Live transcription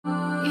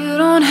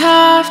don't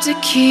have to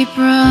keep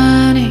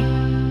running.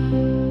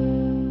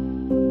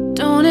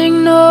 Don't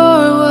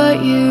ignore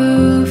what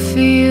you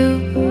feel.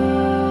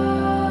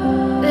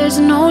 There's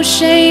no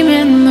shame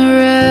in the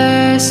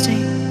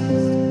resting,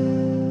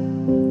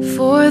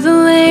 for the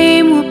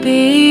lame will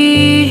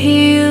be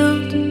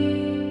healed.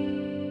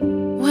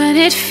 When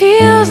it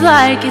feels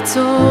like it's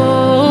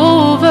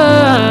over,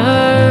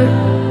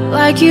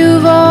 like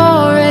you've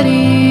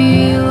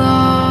already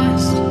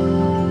lost,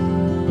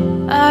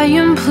 I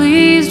am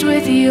pleased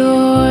with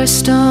your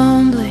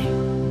stumbling,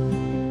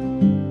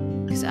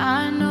 'cause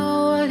I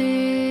know what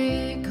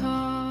it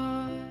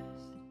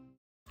costs.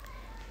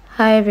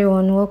 Hi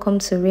everyone, welcome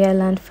to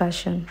Real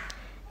Fashion.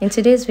 In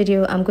today's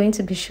video, I'm going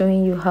to be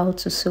showing you how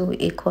to sew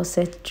a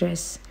corset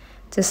dress.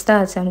 To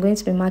start, I'm going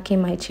to be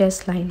marking my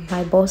chest line,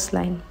 my bust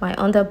line, my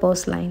under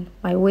bust line,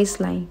 my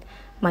waistline,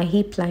 my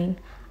hip line,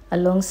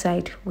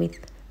 alongside with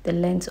the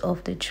length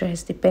of the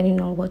dress,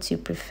 depending on what you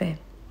prefer.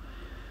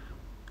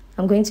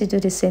 I'm going to do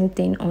the same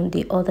thing on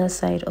the other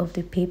side of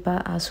the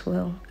paper as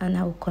well, and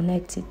I'll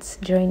connect it,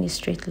 drawing a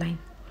straight line.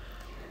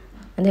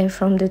 And then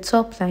from the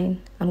top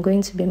line, I'm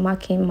going to be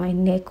marking my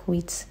neck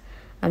width.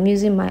 I'm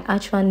using my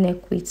actual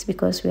neck width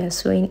because we are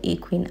sewing a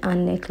Queen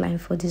Anne neckline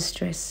for this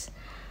dress.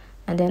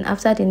 And then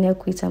after the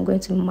neck width, I'm going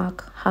to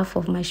mark half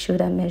of my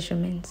shoulder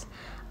measurement.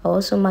 I'll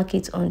also mark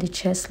it on the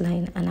chest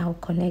line and I'll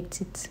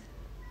connect it.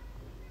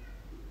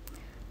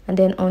 And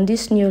then on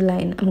this new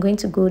line, I'm going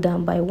to go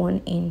down by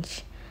 1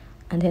 inch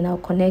and then I'll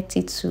connect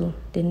it to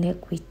the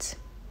neck width.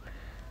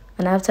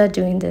 And after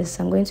doing this,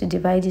 I'm going to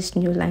divide this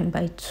new line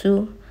by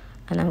 2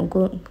 and I'll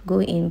go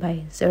in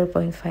by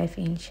 0.5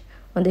 inch.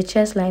 On the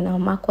chest line, I'll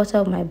mark quarter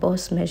of my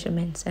bust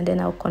measurements and then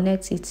I'll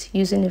connect it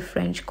using a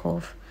French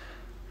curve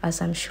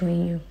as I'm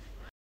showing you.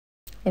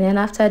 And then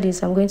after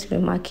this, I'm going to be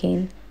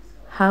marking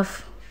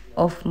half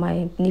of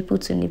my nipple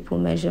to nipple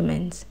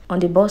measurements on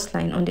the bust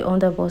line, on the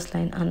under bust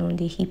line, and on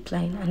the hip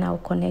line, and I'll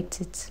connect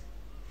it.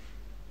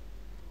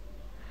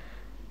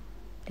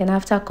 Then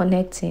after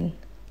connecting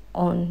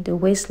on the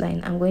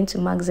waistline, I'm going to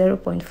mark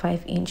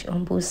 0.5 inch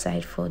on both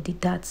sides for the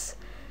darts.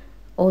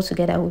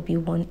 Altogether will be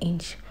 1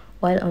 inch.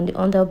 While on the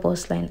under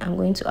bust line, I'm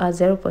going to add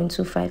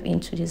 0.25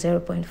 inch to the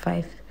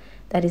 0.5.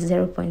 That is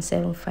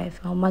 0.75.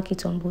 I'll mark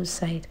it on both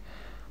sides.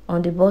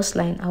 On the bust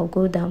line, I'll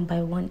go down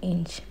by 1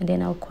 inch and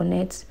then I'll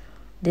connect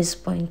these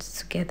points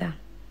together.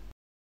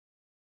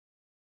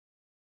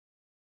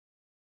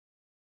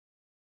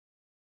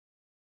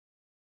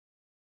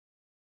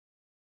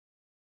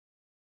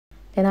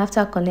 Then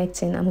after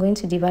connecting, I'm going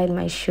to divide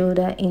my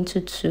shoulder into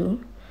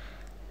 2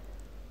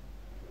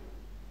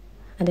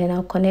 and then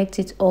I'll connect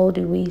it all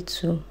the way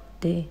to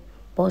the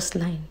bust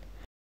line.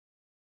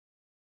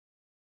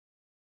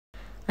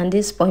 And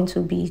this point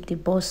will be the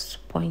bust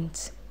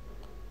point.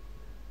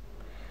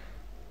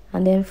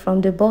 And then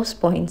from the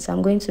bust points,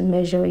 I'm going to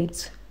measure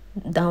it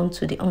down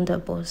to the under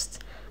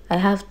bust. I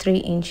have 3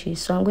 inches,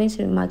 so I'm going to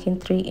be marking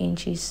 3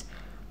 inches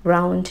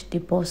round the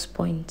bust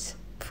point,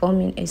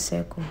 forming a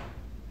circle.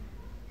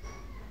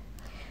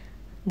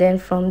 Then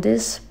from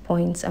this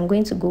point, I'm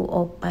going to go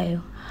up by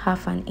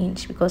half an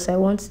inch because I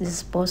want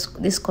this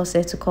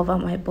corset to cover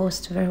my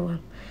bust very well.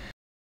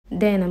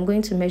 Then I'm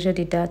going to measure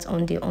the dart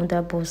on the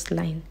under bust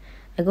line.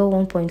 I got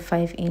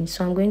 1.5 inch,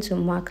 so I'm going to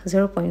mark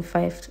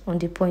 0.5 on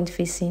the point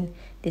facing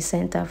the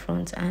center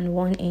front and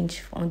 1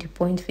 inch on the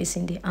point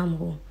facing the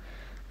armhole.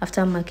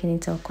 After marking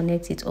it, I'll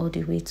connect it all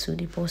the way to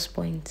the bust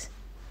point.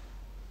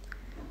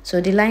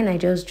 So the line I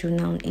just drew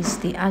now is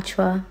the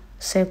actual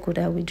circle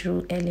that we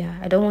drew earlier.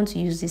 I don't want to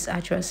use this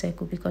actual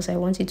circle because I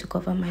want it to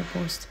cover my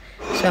bust.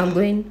 So I'm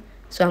going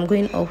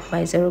up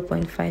by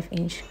 0.5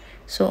 inch.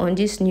 So on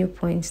this new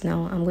point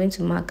now, I'm going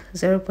to mark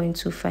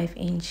 0.25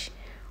 inch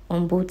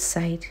on both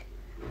sides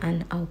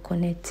and I'll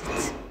connect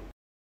it.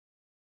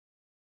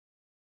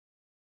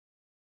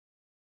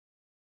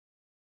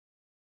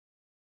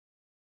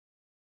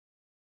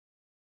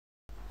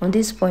 On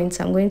this point,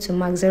 I'm going to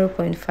mark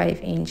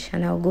 0.5 inch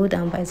and I'll go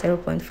down by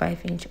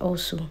 0.5 inch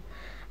also.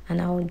 And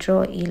I'll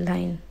draw a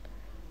line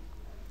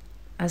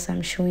as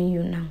I'm showing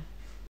you now.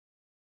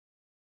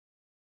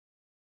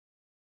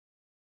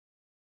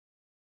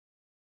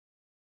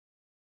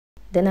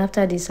 Then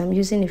after this, I'm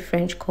using a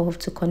French curve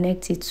to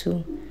connect it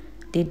to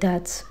the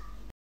dart.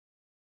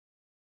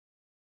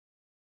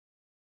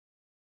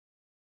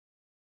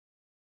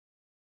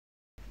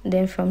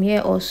 Then from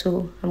here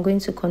also, I'm going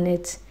to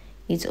connect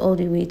it all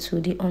the way to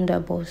the under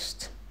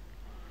bust.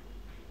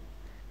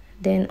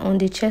 Then on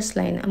the chest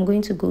line, I'm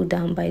going to go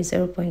down by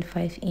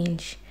 0.5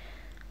 inch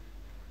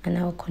and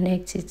I'll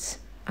connect it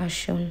as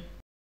shown.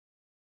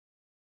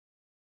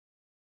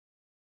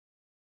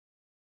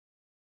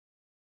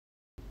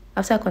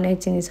 After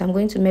connecting it, I'm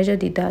going to measure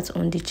the dart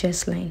on the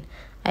chest line.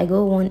 I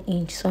go 1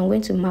 inch, so I'm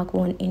going to mark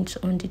 1 inch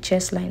on the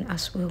chest line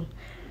as well.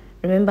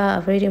 Remember,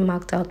 I've already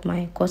marked out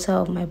my quarter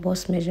of my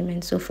bust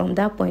measurement, so from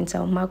that point,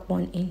 I'll mark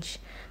 1 inch.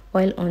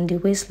 While on the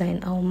waistline,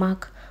 I'll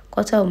mark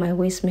quarter of my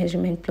waist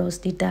measurement plus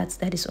the dart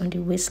that is on the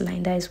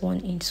waistline, that is 1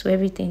 inch. So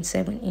everything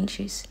 7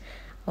 inches.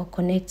 I'll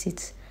connect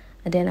it,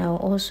 and then I'll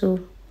also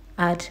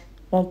add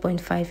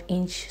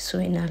 1.5-inch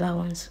sewing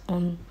allowance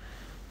on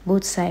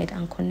both sides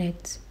and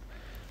connect.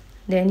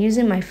 Then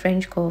using my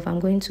French curve, I'm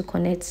going to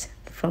connect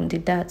from the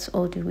dart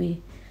all the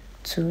way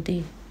to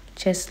the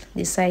chest,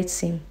 the side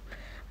seam,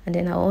 and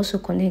then I'll also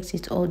connect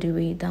it all the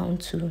way down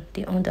to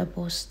the under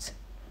bust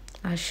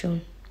as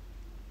shown.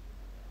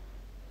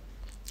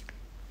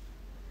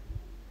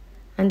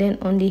 And then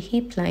on the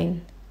hip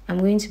line, I'm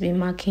going to be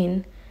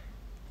marking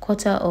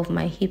quarter of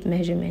my hip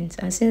measurement,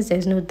 and since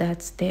there's no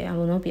darts there, I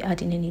will not be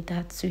adding any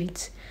darts to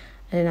it.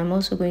 And then I'm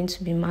also going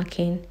to be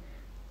marking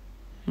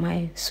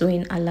my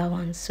sewing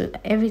allowance, so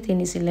everything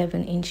is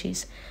 11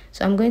 inches.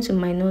 So I'm going to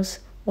minus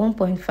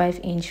 1.5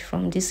 inch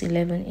from this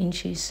 11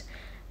 inches,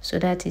 so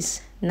that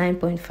is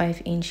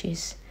 9.5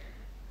 inches,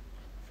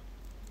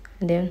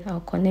 and then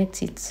I'll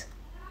connect it.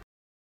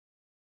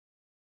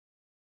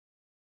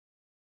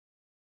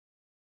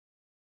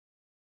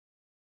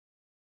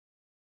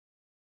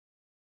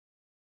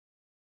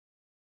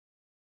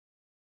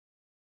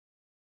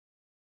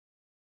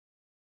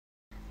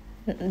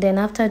 Then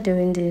after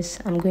doing this,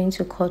 I'm going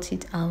to cut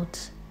it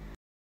out.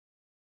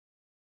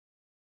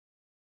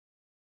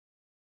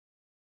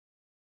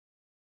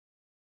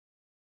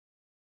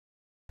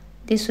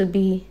 This will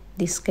be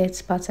the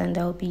skirt pattern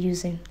that I'll be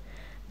using.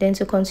 Then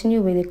to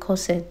continue with the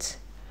corset,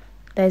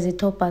 that is the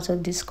top part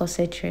of this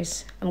corset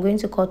dress, I'm going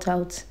to cut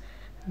out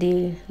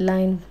the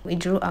line we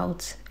drew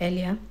out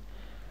earlier.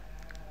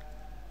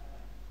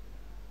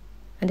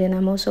 And then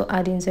I'm also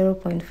adding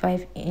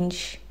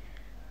 0.5-inch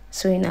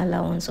sewing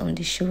allowance on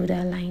the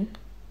shoulder line.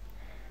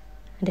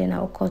 And then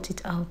I'll cut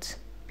it out.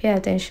 Pay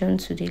attention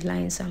to the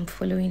lines I'm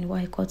following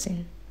while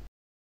cutting.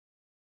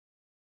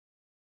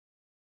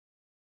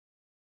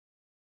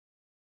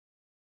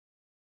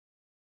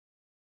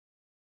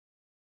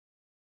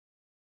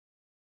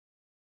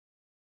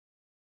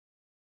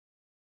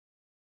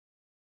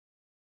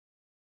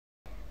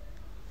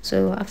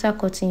 So after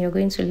cutting, you're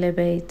going to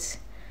label it.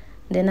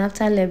 Then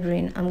after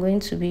labeling, I'm going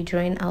to be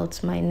drawing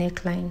out my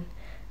neckline.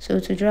 So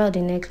to draw out the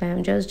neckline,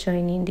 I'm just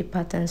joining the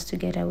patterns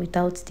together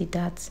without the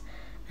darts.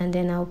 And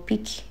then I'll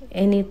pick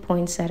any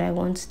points that I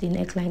want the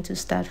neckline to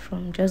start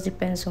from. Just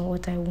depends on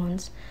what I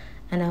want.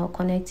 And I'll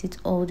connect it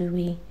all the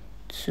way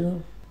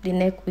to the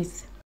neck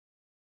width.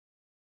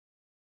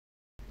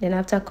 Then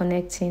after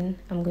connecting,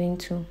 I'm going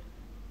to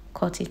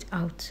cut it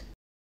out.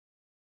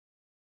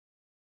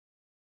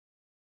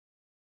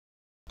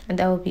 And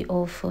that will be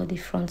all for the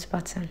front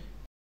pattern.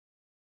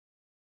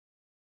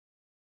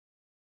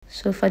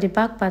 So for the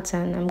back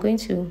pattern, I'm going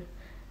to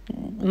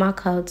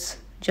mark out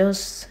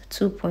just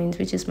 2 points,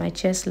 which is my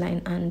chest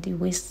line and the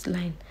waist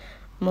line.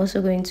 I'm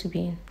also going to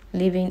be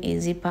leaving a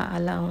zipper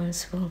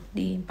allowance for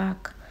the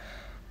back.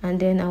 And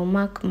then I'll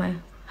mark my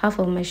half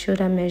of my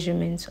shoulder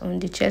measurements on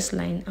the chest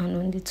line and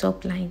on the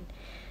top line,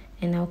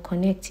 and I'll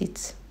connect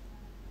it.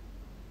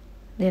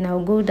 Then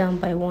I'll go down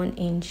by 1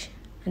 inch,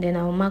 and then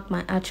I'll mark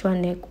my actual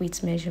neck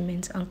width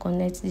measurement and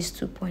connect these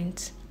 2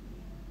 points.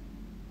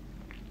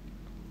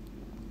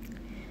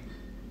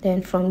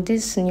 Then from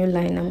this new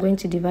line, I'm going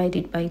to divide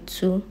it by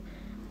 2,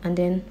 and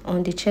then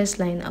on the chest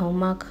line, I'll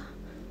mark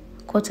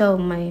quarter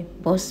of my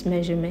bust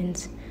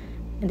measurement,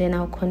 and then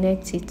I'll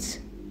connect it.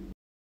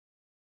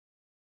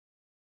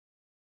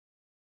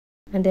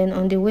 And then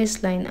on the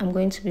waistline, I'm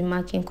going to be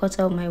marking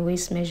quarter of my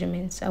waist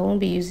measurements. I won't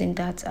be using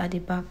that at the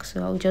back,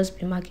 so I'll just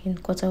be marking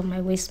quarter of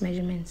my waist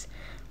measurements,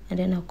 and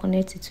then I'll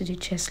connect it to the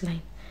chest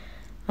line.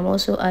 I'm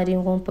also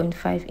adding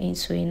 1.5-inch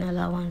sewing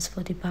allowance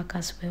for the back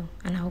as well,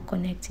 and I'll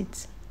connect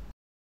it.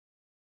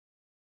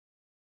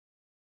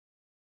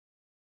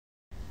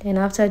 Then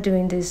after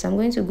doing this, I'm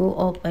going to go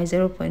up by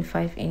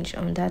 0.5 inch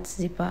on that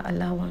zipper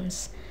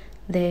allowance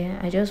there.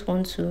 I just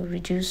want to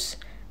reduce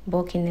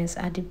bulkiness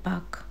at the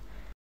back.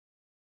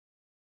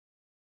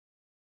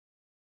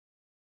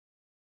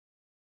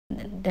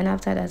 Then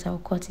after that, I'll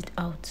cut it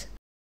out.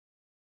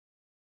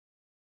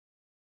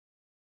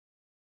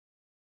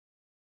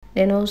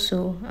 Then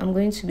also, I'm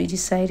going to be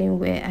deciding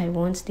where I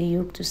want the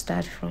yoke to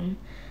start from.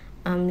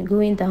 I'm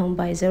going down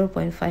by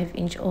 0.5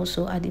 inch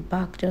also at the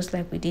back, just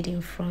like we did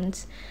in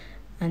front.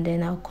 And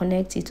then I'll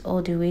connect it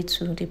all the way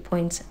to the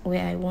point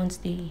where I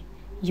want the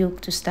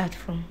yoke to start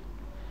from.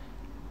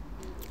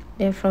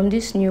 Then from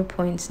this new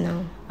point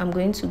now, I'm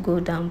going to go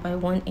down by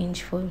 1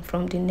 inch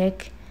from the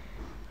neck,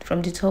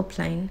 from the top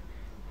line.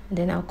 And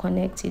then I'll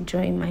connect it,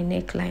 drawing my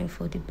neckline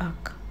for the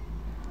back.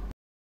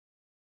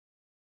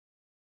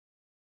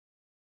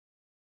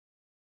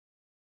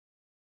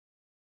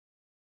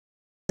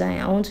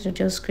 I want to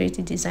just create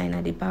a design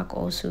at the back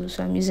also,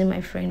 so I'm using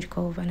my French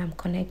curve and I'm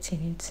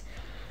connecting it.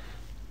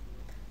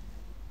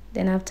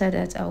 Then after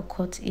that, I'll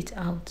cut it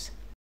out.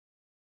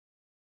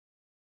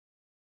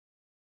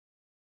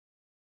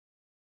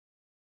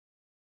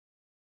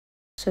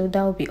 So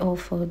that will be all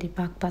for the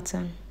back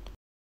pattern.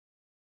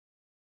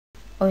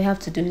 All you have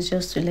to do is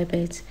just to label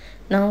it.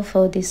 Now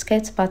for the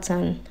skirt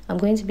pattern, I'm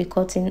going to be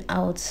cutting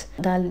out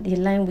the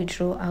line we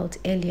drew out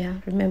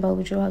earlier. Remember,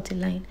 we drew out the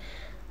line,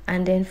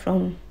 and then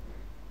from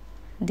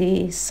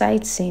the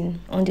side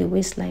seam on the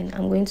waistline,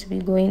 I'm going to be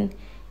going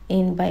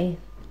in by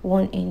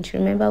 1 inch.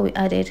 Remember, we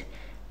added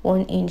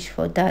 1 inch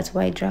for that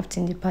while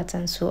drafting the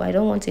pattern, so I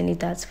don't want any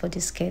darts for the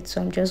skirt,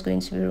 so I'm just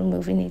going to be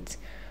removing it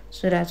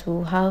so that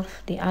we'll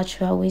have the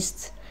actual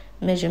waist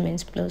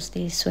measurements plus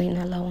the sewing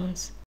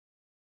allowance.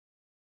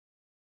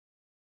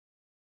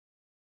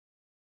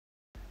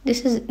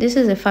 This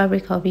is the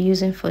fabric I'll be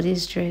using for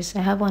this dress.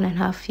 I have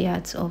 1.5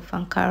 yards of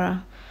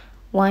Ankara,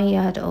 1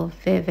 yard of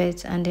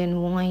velvet, and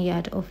then 1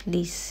 yard of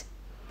lace.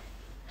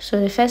 So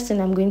the first thing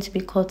I'm going to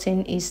be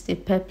cutting is the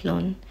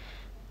peplum,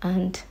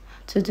 and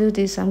to do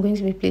this I'm going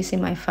to be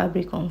placing my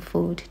fabric on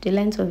fold. The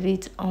length of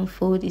it on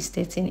fold is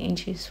 13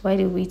 inches while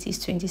the width is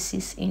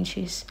 26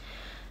 inches.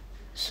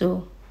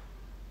 So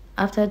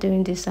after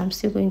doing this, I'm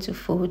still going to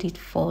fold it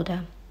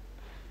further.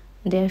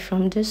 Then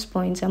from this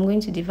point, I'm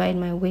going to divide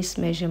my waist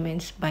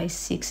measurements by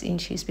 6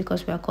 inches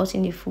because we are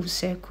cutting a full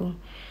circle.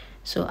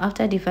 So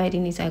after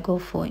dividing it, I go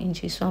 4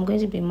 inches. So I'm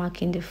going to be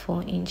marking the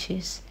 4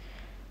 inches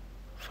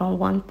from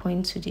one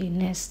point to the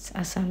next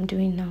as I'm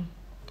doing now.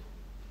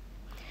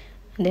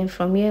 And then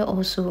from here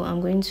also,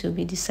 I'm going to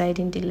be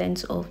deciding the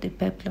length of the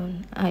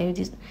peplum. I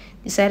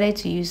decided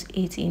to use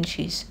 8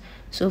 inches.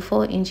 So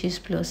 4 inches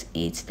plus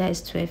 8, that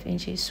is 12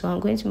 inches. So I'm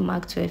going to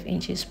mark 12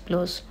 inches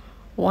plus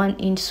 1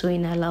 inch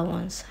sewing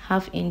allowance,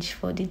 ½ inch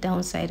for the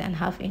downside and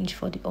 ½ inch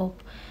for the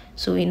up.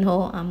 So in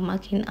all, I'm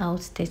marking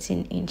out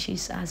 13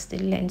 inches as the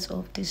length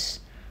of this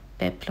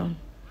peplum.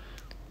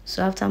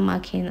 So after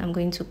marking, I'm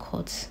going to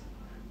cut.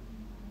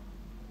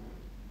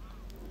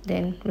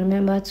 Then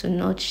remember to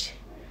notch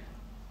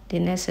the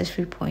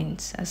necessary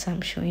points as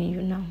I'm showing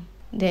you now.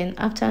 Then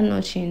after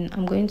notching,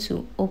 I'm going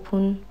to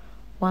open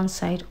one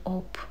side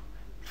up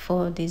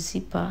for the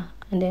zipper,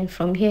 and then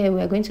from here we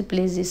are going to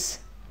place this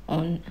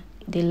on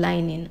the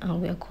lining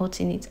and we are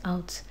cutting it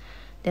out.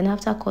 Then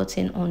after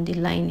cutting on the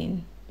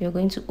lining, we are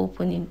going to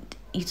open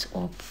it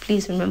up.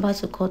 Please remember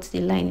to cut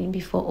the lining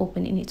before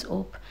opening it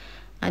up.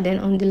 And then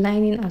on the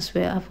lining as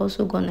well, I've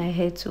also gone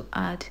ahead to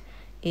add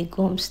a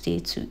gum stay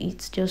to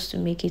it just to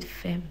make it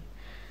firm.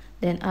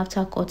 Then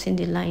after cutting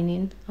the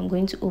lining, I'm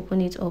going to open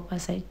it up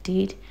as I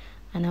did,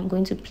 and I'm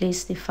going to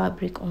place the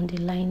fabric on the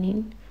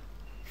lining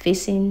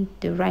facing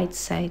the right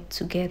side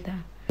together,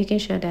 making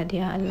sure that they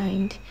are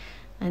aligned,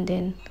 and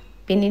then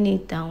pinning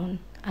it down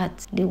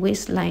at the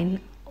waistline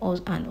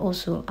and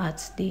also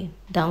at the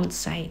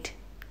downside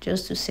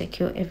just to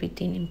secure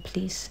everything in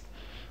place.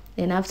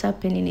 Then after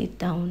pinning it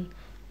down,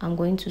 I'm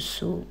going to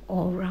sew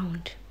all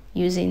round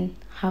using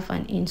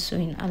 ½ inch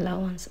sewing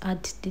allowance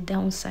at the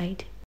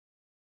downside.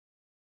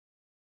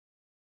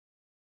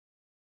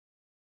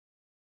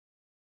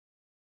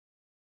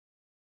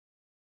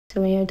 So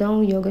when you're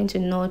done, you're going to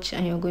notch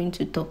and you're going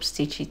to top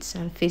stitch it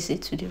and face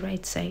it to the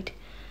right side.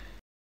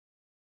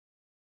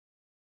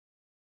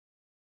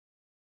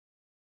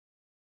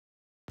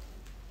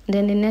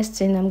 Then the next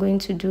thing I'm going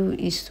to do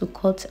is to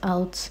cut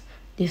out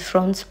the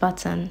front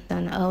pattern,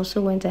 and I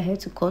also went ahead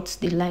to cut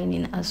the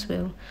lining as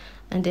well,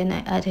 and then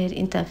I added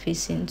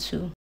interfacing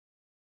too.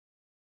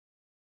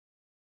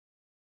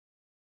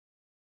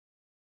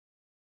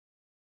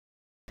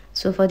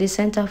 So for the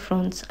center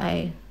front,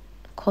 I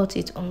cut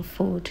it on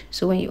fold,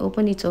 so when you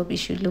open it up it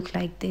should look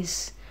like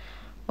this,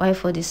 while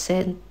for the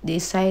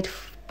side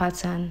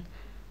pattern,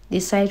 the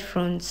side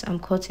fronts, I'm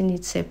cutting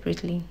it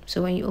separately,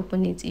 so when you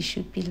open it it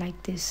should be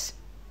like this.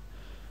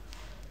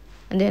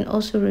 And then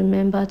also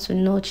remember to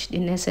notch the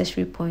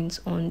necessary points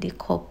on the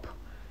cup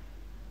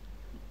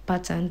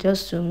pattern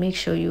just to make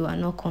sure you are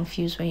not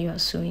confused when you are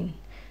sewing.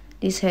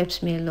 This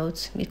helps me a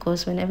lot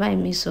because whenever I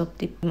mix up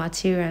the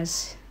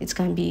materials, it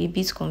can be a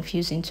bit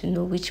confusing to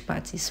know which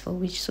part is for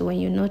which. So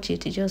when you notch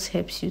it, it just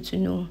helps you to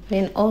know.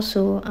 Then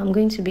also, I'm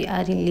going to be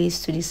adding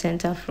lace to the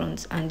center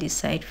front and the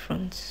side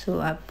front.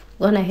 So I've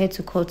gone ahead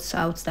to cut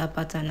out that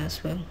pattern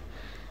as well.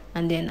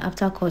 And then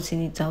after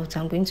cutting it out,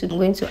 I'm going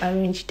to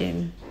arrange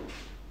them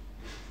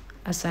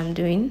as I'm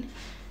doing,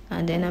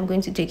 and then I'm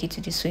going to take it to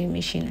the sewing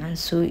machine and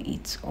sew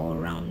it all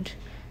around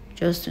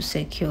just to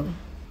secure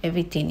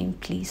everything in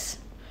place.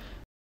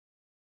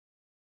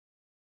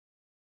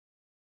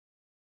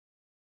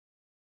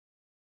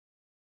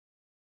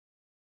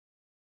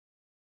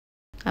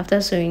 After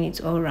sewing it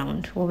all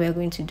around, what we're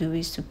going to do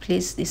is to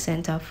place the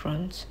center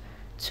front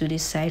to the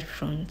side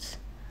front,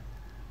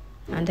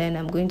 and then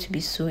I'm going to be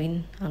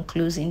sewing and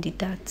closing the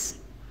darts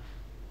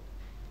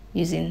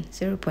using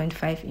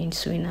 0.5 inch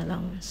sewing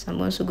allowance. I'm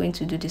also going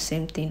to do the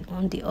same thing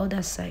on the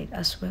other side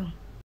as well.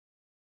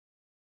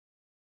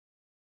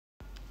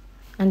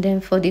 And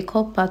then for the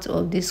cup part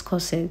of this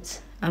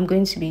corset, I'm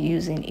going to be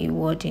using a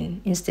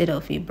wadding instead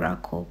of a bra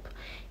cup.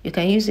 You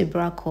can use a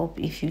bra cup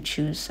if you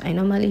choose. I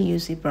normally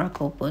use a bra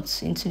cup,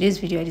 but in today's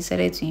video I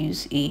decided to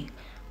use a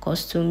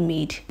custom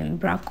made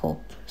bra cup.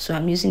 So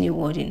I'm using a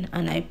wadding,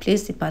 and I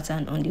place the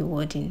pattern on the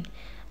wadding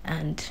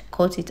and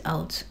cut it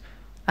out,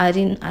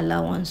 adding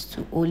allowance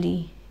to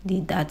only the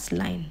dart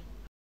line.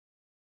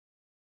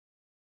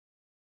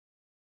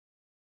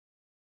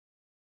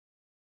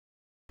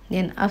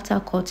 Then after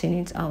cutting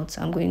it out,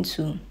 I'm going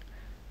to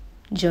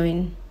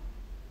join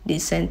the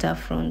center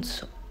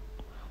front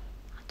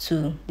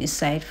to the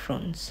side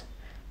front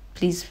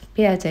please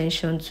pay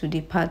attention to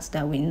the parts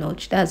that we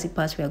notch. That's the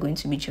part we are going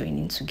to be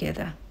joining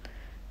together.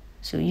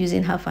 So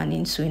using 1/2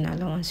 inch sewing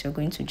allowance, you're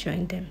going to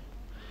join them.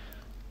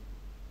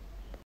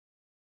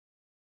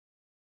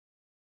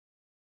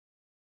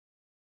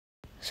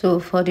 So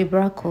for the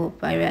bra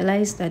cup, I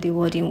realized that the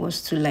wording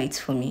was too light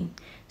for me,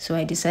 so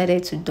I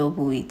decided to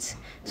double it.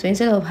 So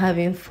instead of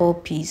having 4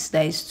 pieces,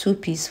 that is 2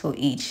 pieces for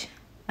each,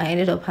 I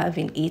ended up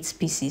having 8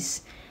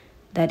 pieces,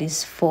 that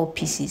is 4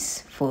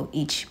 pieces for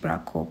each bra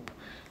cup.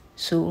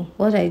 So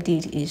what I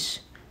did is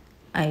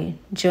I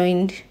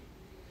joined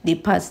the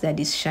parts that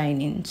is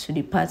shining to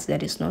the parts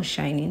that is not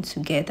shining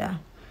together.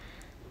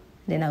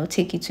 Then I'll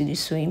take it to the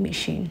sewing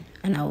machine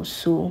and I'll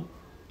sew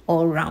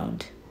all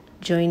round,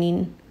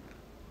 joining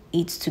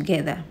it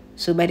together.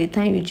 So by the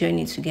time you join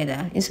it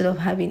together, instead of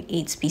having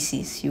 8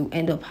 pieces, you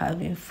end up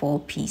having 4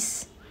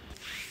 pieces.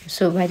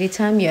 So by the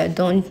time you are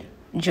done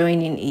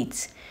joining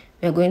it,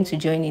 we are going to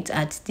join it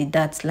at the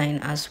dart line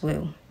as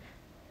well,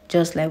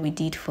 just like we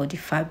did for the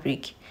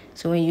fabric.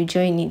 So when you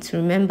join it,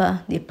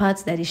 remember the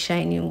part that is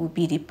shining will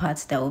be the part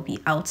that will be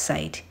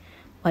outside,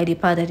 while the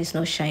part that is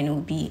not shining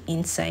will be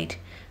inside.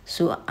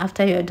 So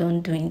after you're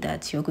done doing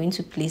that, you're going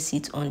to place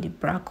it on the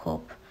bra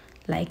cup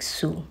like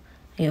so,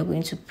 and you're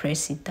going to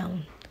press it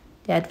down.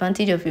 The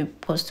advantage of a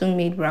custom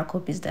made bra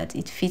cup is that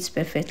it fits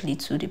perfectly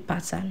to the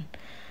pattern,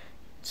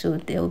 so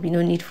there will be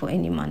no need for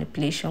any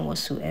manipulation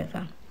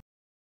whatsoever.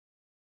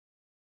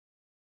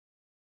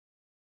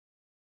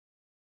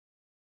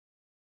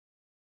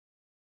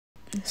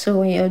 So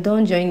when you're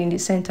done joining the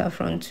center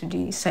front to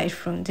the side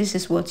front, this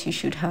is what you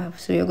should have.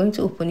 So you're going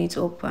to open it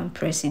up and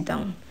press it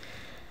down.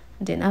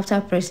 Then after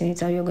pressing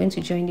it out, you're going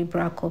to join the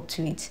bra cup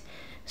to it.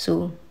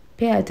 So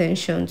pay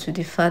attention to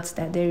the fact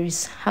that there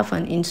is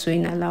 1/2 inch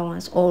sewing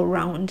allowance all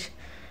round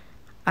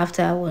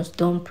after I was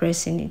done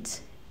pressing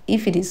it.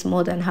 If it is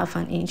more than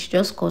 1/2 inch,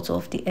 just cut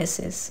off the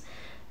excess.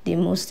 The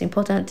most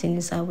important thing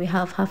is that we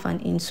have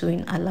 1/2 inch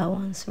sewing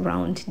allowance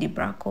round the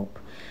bra cup.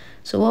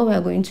 So what we are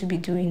going to be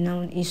doing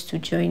now is to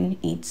join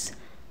it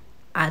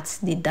at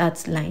the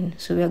dart line.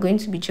 So we are going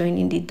to be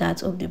joining the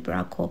dart of the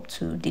bra cup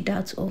to the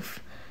dart of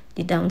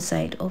the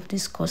downside of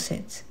this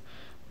corset,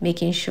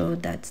 making sure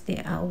that they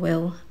are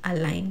well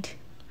aligned.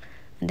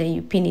 And then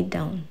you pin it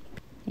down.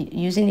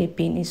 Using a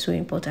pin is so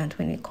important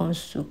when it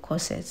comes to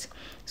corsets.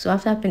 So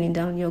after pinning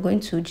down, you're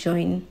going to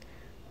join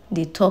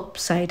the top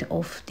side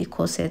of the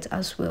corset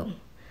as well,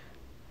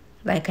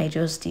 like I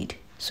just did.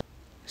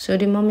 So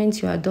the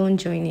moment you are done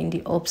joining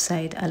the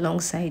upside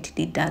alongside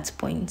the dart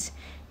point,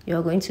 you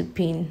are going to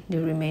pin the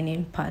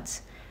remaining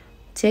parts.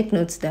 Take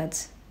note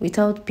that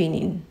without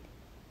pinning,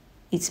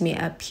 it may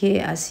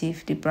appear as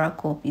if the bra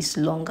cup is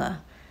longer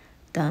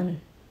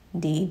than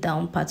the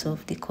down part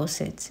of the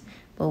corset,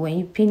 but when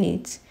you pin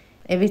it,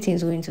 everything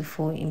is going to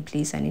fall in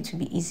place and it will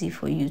be easy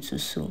for you to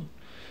sew.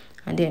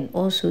 And then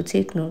also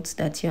take note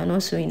that you are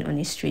not sewing on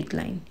a straight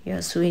line, you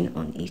are sewing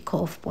on a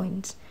curve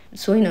point.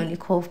 Sewing on a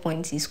curve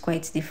point is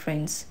quite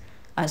different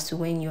as to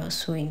when you are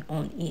sewing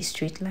on a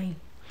straight line.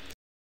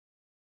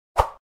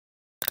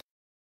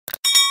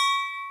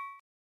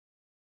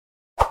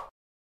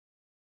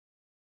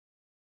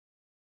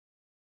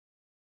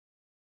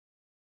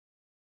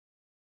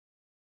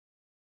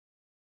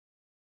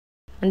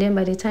 And then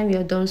by the time you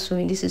are done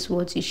sewing, this is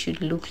what it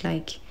should look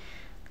like.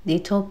 The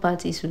top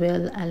part is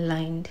well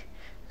aligned.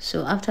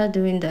 So after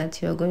doing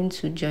that, you're going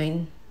to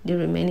join the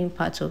remaining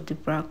part of the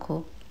bra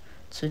cup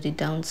to the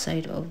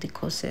downside of the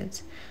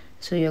corset.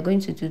 So you're going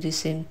to do the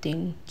same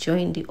thing.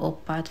 Join the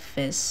up part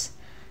first,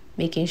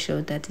 making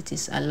sure that it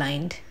is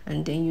aligned,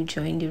 and then you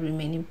join the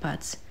remaining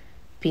parts,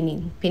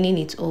 pinning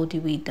it all the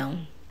way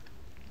down.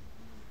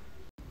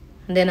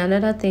 And then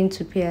another thing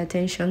to pay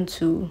attention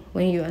to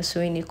when you are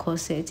sewing a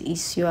corset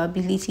is your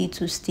ability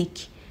to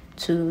stick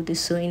to the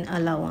sewing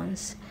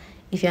allowance.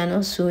 If you are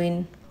not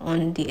sewing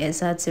on the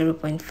exact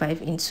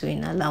 0.5 inch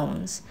sewing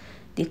allowance,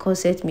 the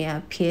corset may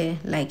appear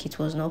like it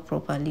was not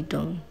properly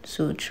done.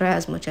 So try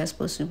as much as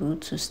possible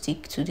to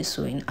stick to the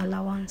sewing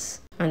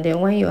allowance. And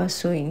then when you are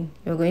sewing,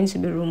 you're going to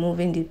be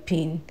removing the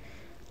pin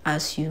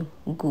as you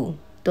go.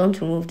 Don't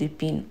remove the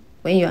pin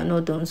when you are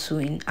not done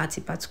sewing at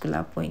a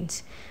particular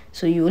point.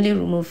 So you only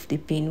remove the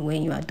pin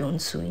when you are done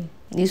sewing.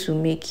 This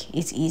will make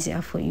it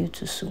easier for you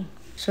to sew.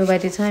 So by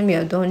the time you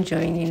are done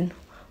joining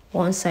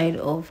one side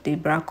of the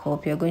bra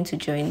cup, you're going to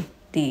join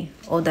the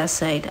other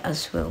side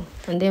as well.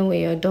 And then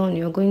when you're done,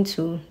 you're going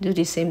to do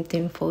the same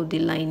thing for the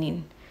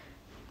lining.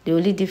 The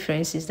only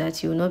difference is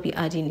that you will not be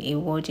adding a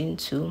wording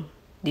to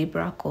the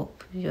bra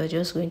cup. You're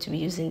just going to be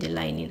using the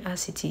lining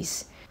as it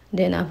is.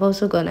 Then I've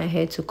also gone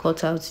ahead to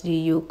cut out the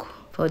yoke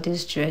for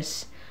this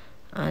dress,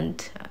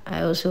 and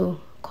I also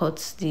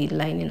cut the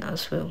lining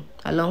as well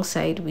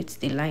alongside with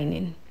the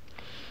lining.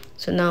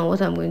 So now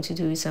what I'm going to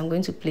do is I'm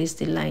going to place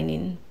the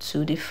lining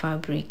to the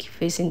fabric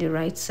facing the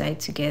right side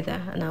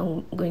together, and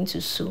I'm going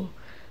to sew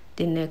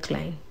the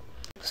neckline.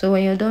 So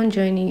when you're done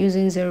joining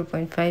using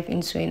 0.5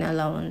 inch sewing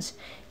allowance,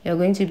 you're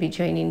going to be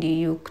joining the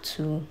yoke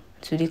to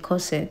the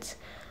corset.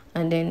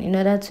 And then in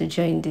order to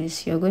join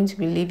this, you're going to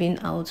be leaving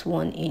out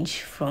 1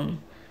 inch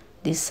from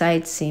the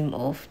side seam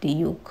of the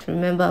yoke.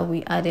 Remember,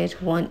 we added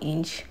 1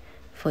 inch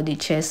for the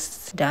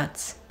chest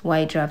dart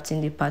while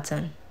drafting the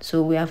pattern,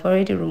 so we have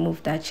already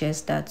removed that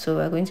chest dart, so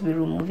we're going to be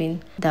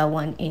removing that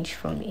 1 inch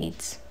from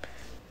it.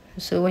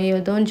 So when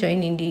you're done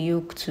joining the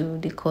yoke to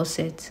the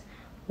corset,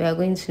 we are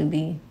going to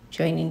be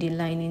joining the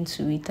lining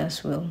to it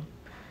as well.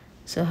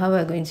 So how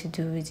we're going to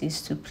do it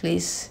is to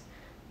place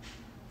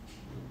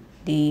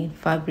the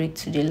fabric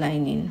to the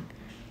lining,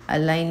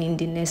 aligning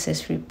the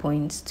necessary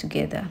points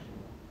together.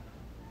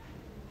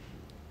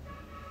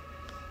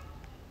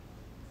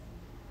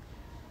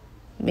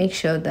 Make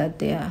sure that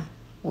they are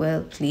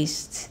well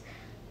placed.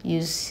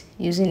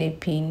 Using a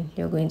pin,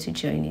 you're going to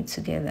join it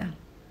together.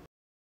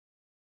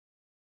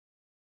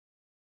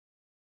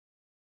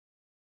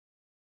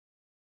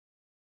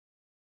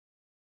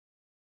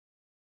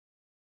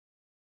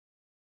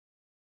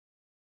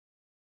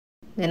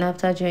 Then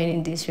after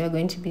joining this, we are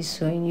going to be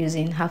sewing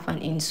using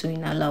 1/2 inch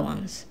sewing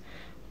allowance.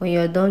 When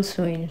you're done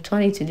sewing,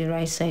 turn it to the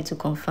right side to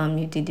confirm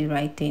you did the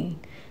right thing.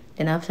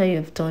 Then after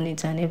you've done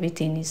it and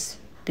everything is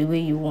the way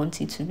you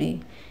want it to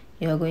be,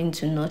 you're going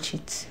to notch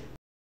it.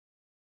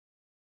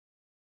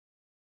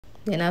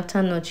 Then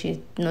after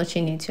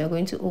notching it, you're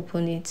going to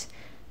open it,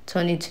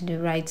 turn it to the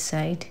right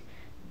side,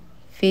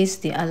 face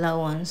the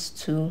allowance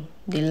to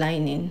the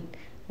lining,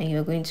 and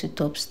you're going to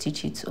top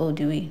stitch it all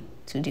the way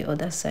to the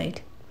other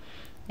side.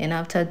 And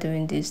after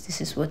doing this,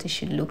 this is what it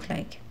should look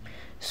like.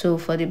 So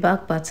for the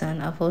back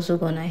pattern, I've also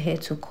gone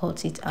ahead to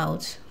cut it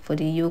out for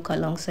the yoke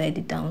alongside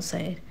the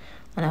downside,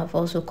 and I've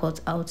also cut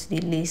out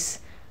the lace,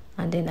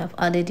 and then I've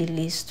added the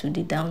lace to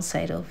the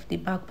downside of the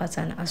back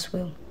pattern as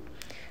well.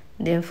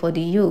 Then for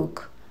the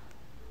yoke,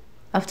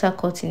 after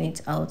cutting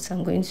it out,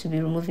 I'm going to be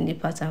removing the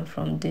pattern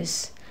from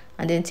this,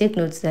 and then take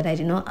note that I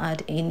did not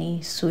add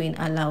any sewing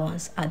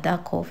allowance at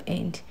that cuff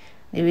end.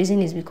 The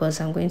reason is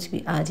because I'm going to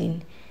be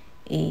adding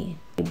a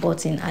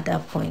button at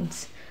that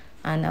point,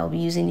 and I'll be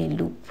using a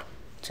loop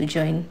to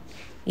join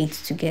it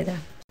together.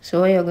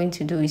 So what you're going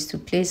to do is to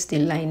place the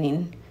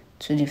lining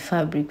to the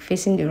fabric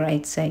facing the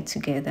right side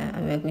together,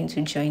 and we're going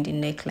to join the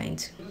neckline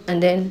too.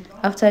 And then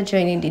after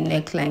joining the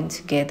neckline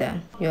together,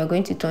 you are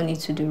going to turn it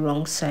to the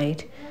wrong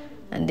side,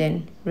 and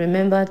then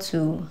remember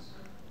to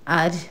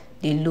add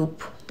the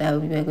loop that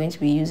we are going to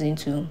be using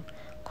to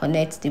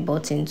connect the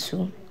button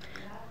to.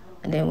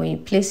 And then when you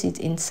place it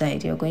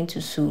inside, you're going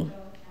to sew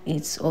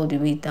it all the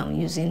way down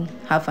using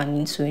 1/2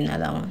 inch sewing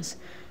allowance.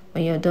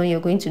 When you're done, you're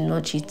going to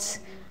notch it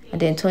and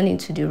then turn it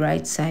to the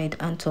right side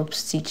and top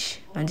stitch,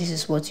 and this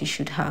is what you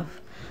should have.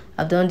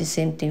 I've done the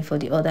same thing for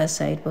the other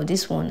side, but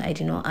this one I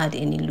did not add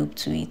any loop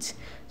to it.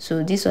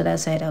 So this other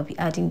side I'll be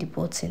adding the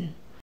button.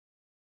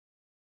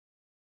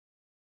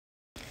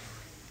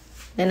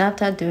 Then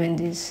after doing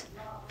this,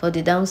 for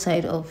the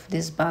downside of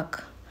this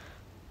back,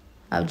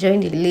 I've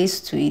joined the lace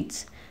to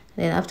it.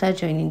 Then after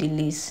joining the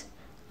lace,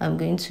 I'm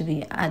going to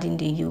be adding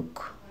the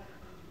yoke,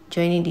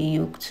 joining the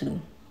yoke to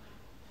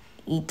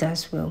it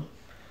as well.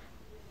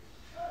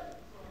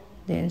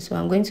 Then so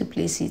I'm going to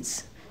place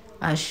it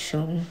as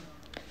shown,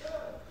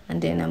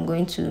 and then I'm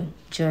going to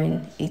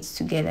join it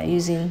together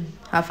using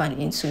 1/2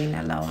 inch sewing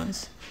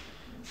allowance.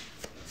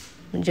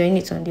 Join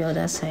it on the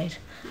other side.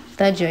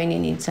 After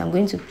joining it, I'm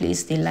going to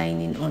place the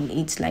lining on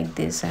it like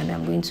this, and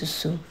I'm going to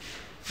sew.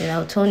 Then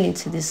I'll turn it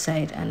to this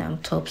side and I'm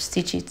top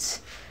stitch it,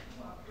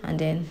 and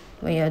then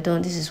when you're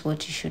done, this is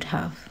what you should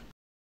have.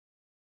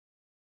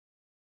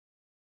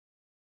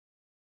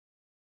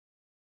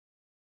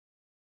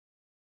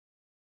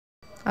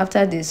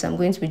 After this, I'm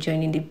going to be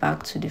joining the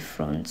back to the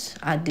front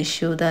at the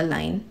shoulder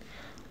line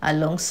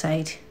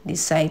alongside the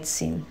side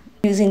seam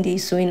using the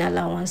sewing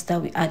allowance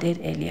that we added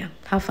earlier,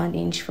 1/2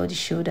 inch for the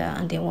shoulder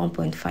and then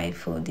 1.5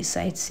 for the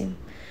side seam.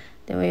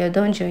 Then when you're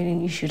done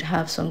joining, you should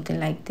have something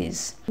like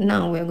this.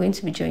 Now we're going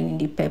to be joining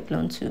the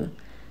peplum to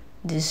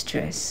this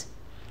dress.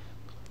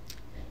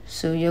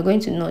 So you're going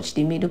to notch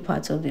the middle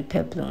part of the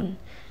peplum,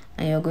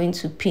 and you're going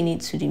to pin it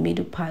to the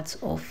middle part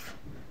of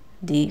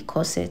the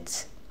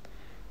corset.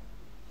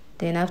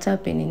 Then after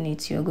pinning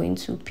it, you're going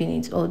to pin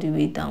it all the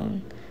way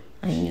down,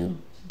 and you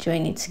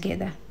join it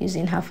together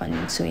using 1/2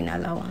 inch sewing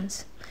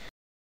allowance.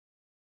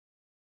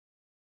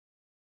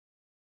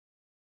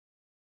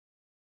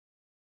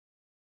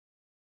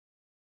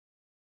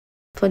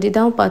 For the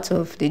down part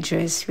of the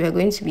dress, we are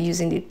going to be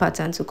using the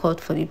pattern to cut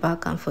for the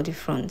back and for the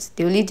front.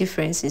 The only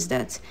difference is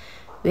that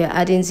we are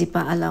adding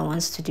zipper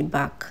allowance to the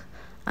back,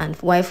 and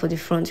while for the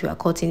front we are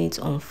cutting it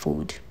on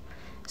fold.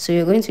 So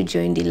you're going to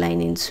join the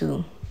lining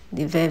to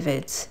the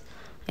velvet,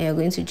 and you're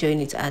going to join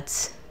it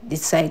at the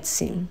side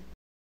seam.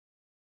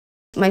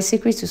 My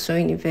secret to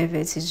sewing the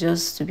velvet is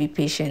just to be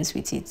patient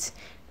with it.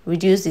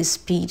 Reduce the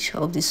speed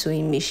of the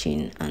sewing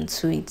machine and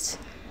sew it.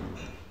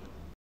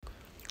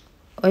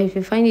 Or if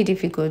you find it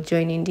difficult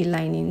joining the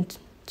lining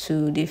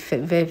to the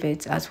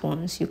velvet at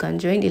once, you can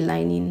join the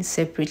lining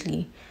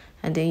separately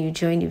and then you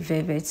join the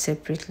velvet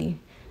separately.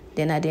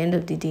 Then at the end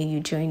of the day,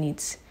 you join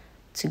it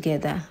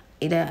together,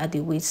 either at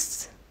the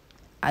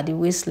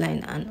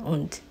waistline and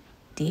on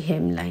the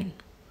hemline.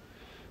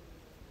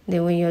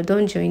 Then when you're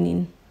done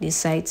joining the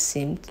side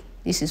seam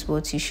this is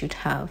what you should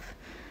have.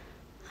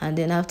 And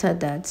then after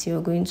that,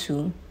 you're going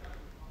to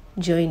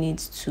join it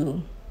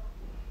to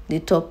the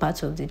top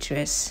part of the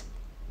dress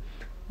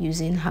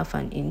using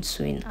 1/2 inch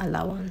sewing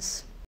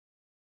allowance.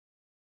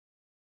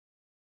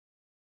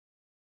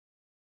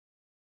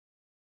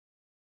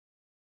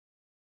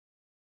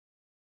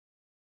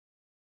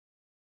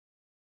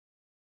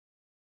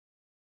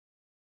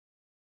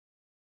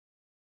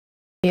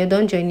 When you're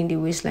done joining the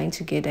waistline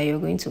together, you're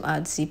going to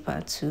add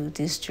zipper to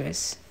this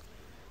dress.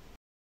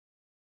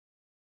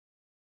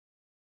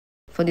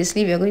 For the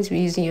sleeve, you're going to be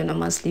using your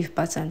normal sleeve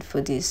pattern for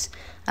this.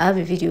 I have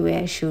a video where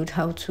I showed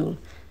how to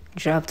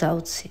draft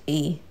out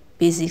a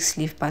basic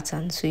sleeve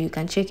pattern, so you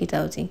can check it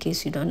out in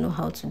case you don't know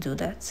how to do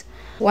that.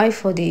 While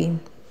for the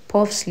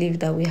puff sleeve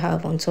that we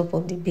have on top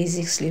of the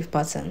basic sleeve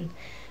pattern,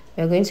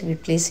 we're going to be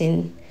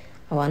placing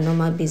our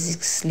normal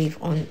basic sleeve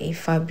on a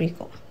fabric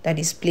that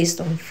is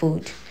placed on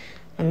fold.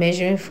 I'm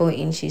measuring 4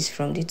 inches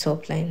from the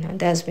top line, and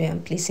that's where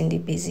I'm placing the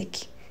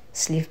basic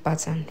sleeve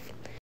pattern.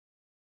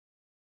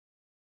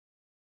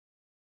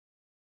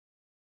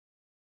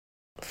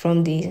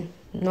 From the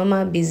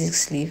normal basic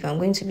sleeve, I'm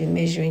going to be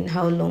measuring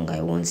how long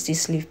I want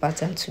this sleeve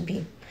pattern to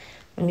be.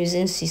 I'm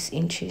using 6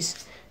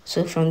 inches.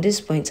 So from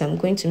this point, I'm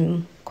going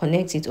to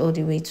connect it all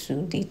the way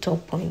to the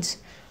top point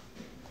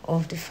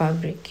of the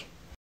fabric.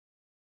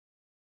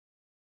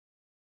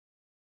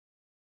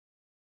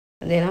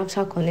 And then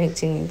after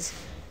connecting it,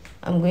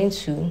 I'm going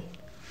to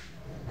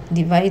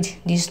divide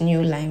this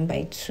new line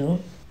by 2,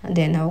 and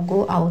then I'll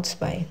go out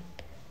by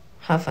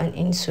 1/2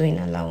 inch sewing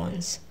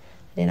allowance.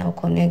 Then I'll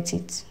connect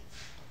it.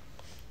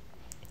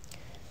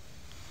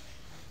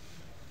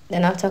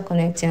 Then after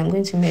connecting, I'm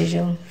going to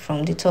measure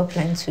from the top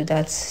line to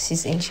that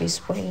 6 inches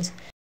point.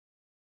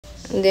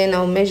 And then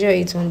I'll measure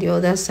it on the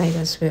other side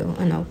as well,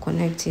 and I'll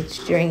connect it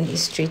during a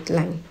straight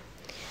line.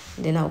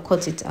 Then I'll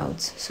cut it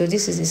out. So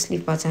this is the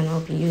sleeve pattern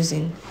I'll be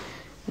using.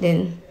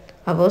 Then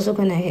I've also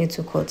gone ahead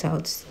to cut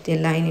out the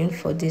lining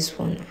for this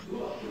one.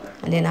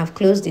 And then I've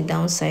closed the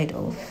downside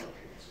of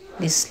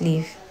the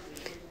sleeve.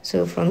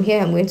 So from here,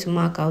 I'm going to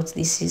mark out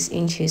the 6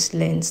 inches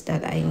length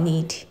that I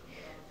need.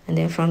 And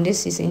then from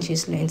this 6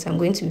 inches length, I'm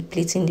going to be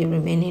pleating the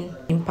remaining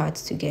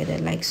parts together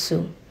like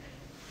so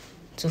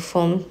to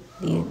form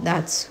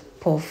that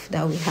puff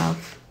that we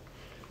have.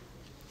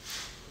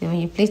 Then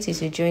when you pleat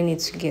it, you join it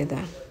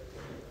together.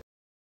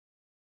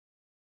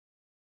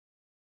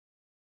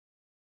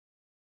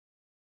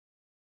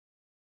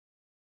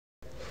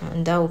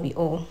 And that will be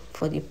all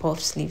for the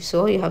puff sleeve.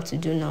 So all you have to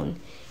do now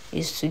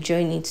is to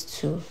join it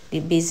to the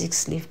basic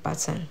sleeve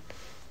pattern,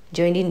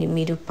 joining the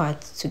middle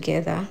part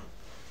together,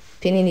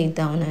 pinning it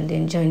down, and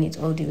then join it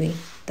all the way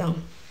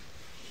down.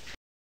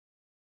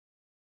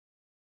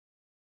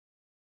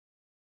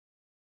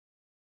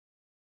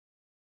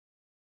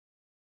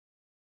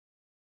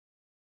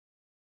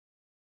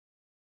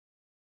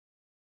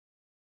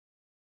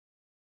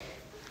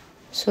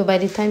 So by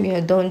the time you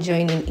are done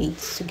joining it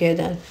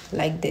together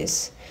like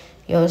this,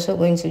 you're also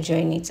going to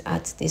join it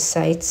at the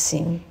side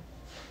seam.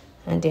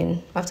 And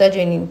then after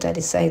joining it at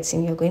the side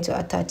seam, you're going to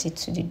attach it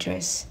to the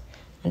dress.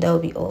 And that will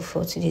be all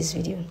for today's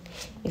video.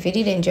 If you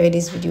did enjoy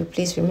this video,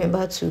 please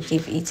remember to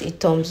give it a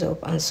thumbs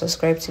up and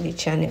subscribe to the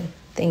channel.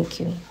 Thank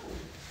you.